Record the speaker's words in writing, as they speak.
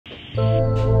Hello,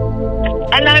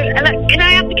 can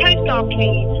I have the Coast Guard,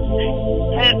 please?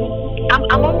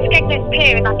 I'm on Skegness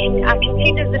Pier and I can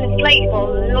see there's an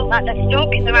inflatable and look like they're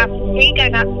stuck and they're out to sea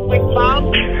going out to Spring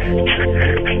Farm.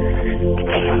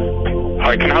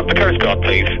 Hi, can I have the Coast Guard,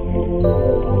 please?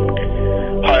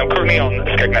 Hi, I'm currently on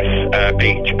Skegness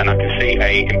Beach and I can see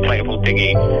a inflatable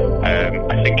dinghy.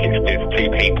 I think there's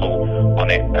 2 people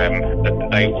on it.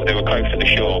 They were close to the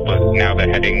shore, but now they're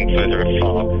heading further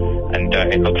afar, and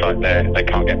it looks like they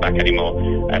can't get back anymore.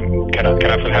 Can I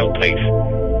have some help, please?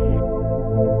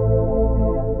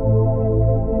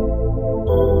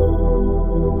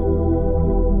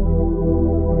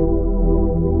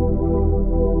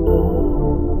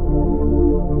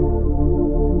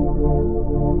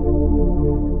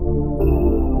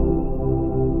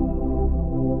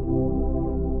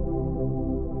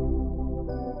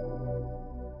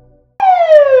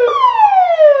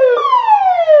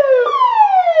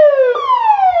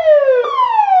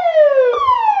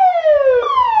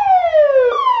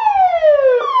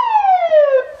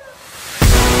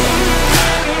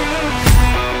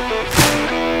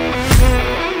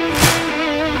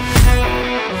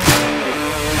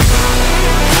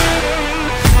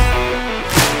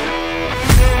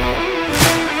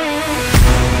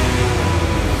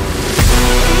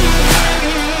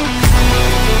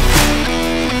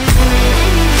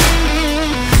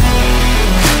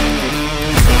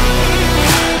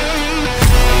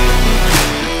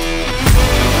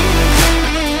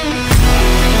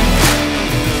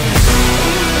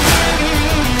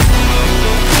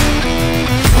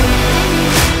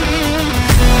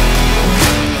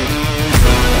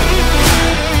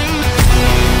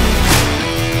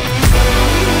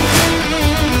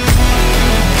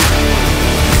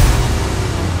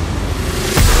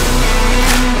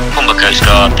 Coast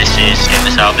Guard, this is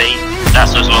Skegness RV.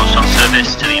 That's us launched on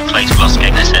service to the inflatable on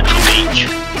Skegness Central Beach.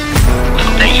 We'll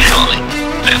update you shortly.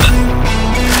 Over.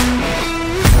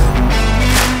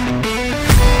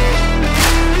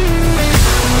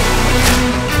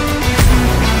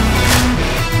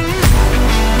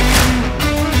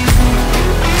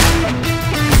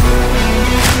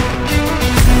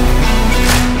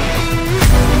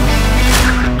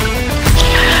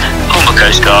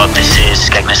 Coast Guard, this is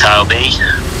Skegness RB.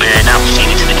 We're now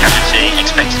proceeding to the casualty,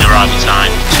 expected arrival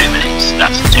time 2 minutes.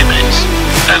 That's 2 minutes.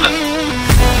 Over.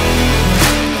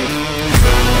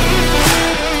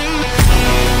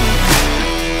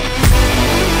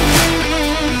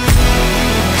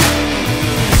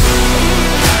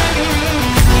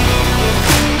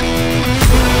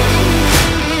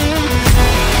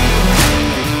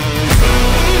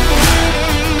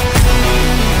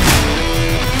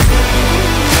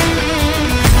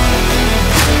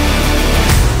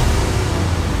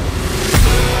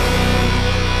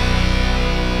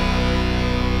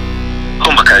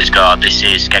 Coast Guard, this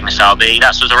is Skegness RB.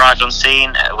 That's us arrived on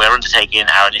scene. We're undertaking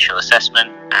our initial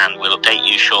assessment and we'll update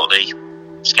you shortly.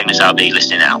 Skegness RB,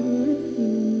 listening now.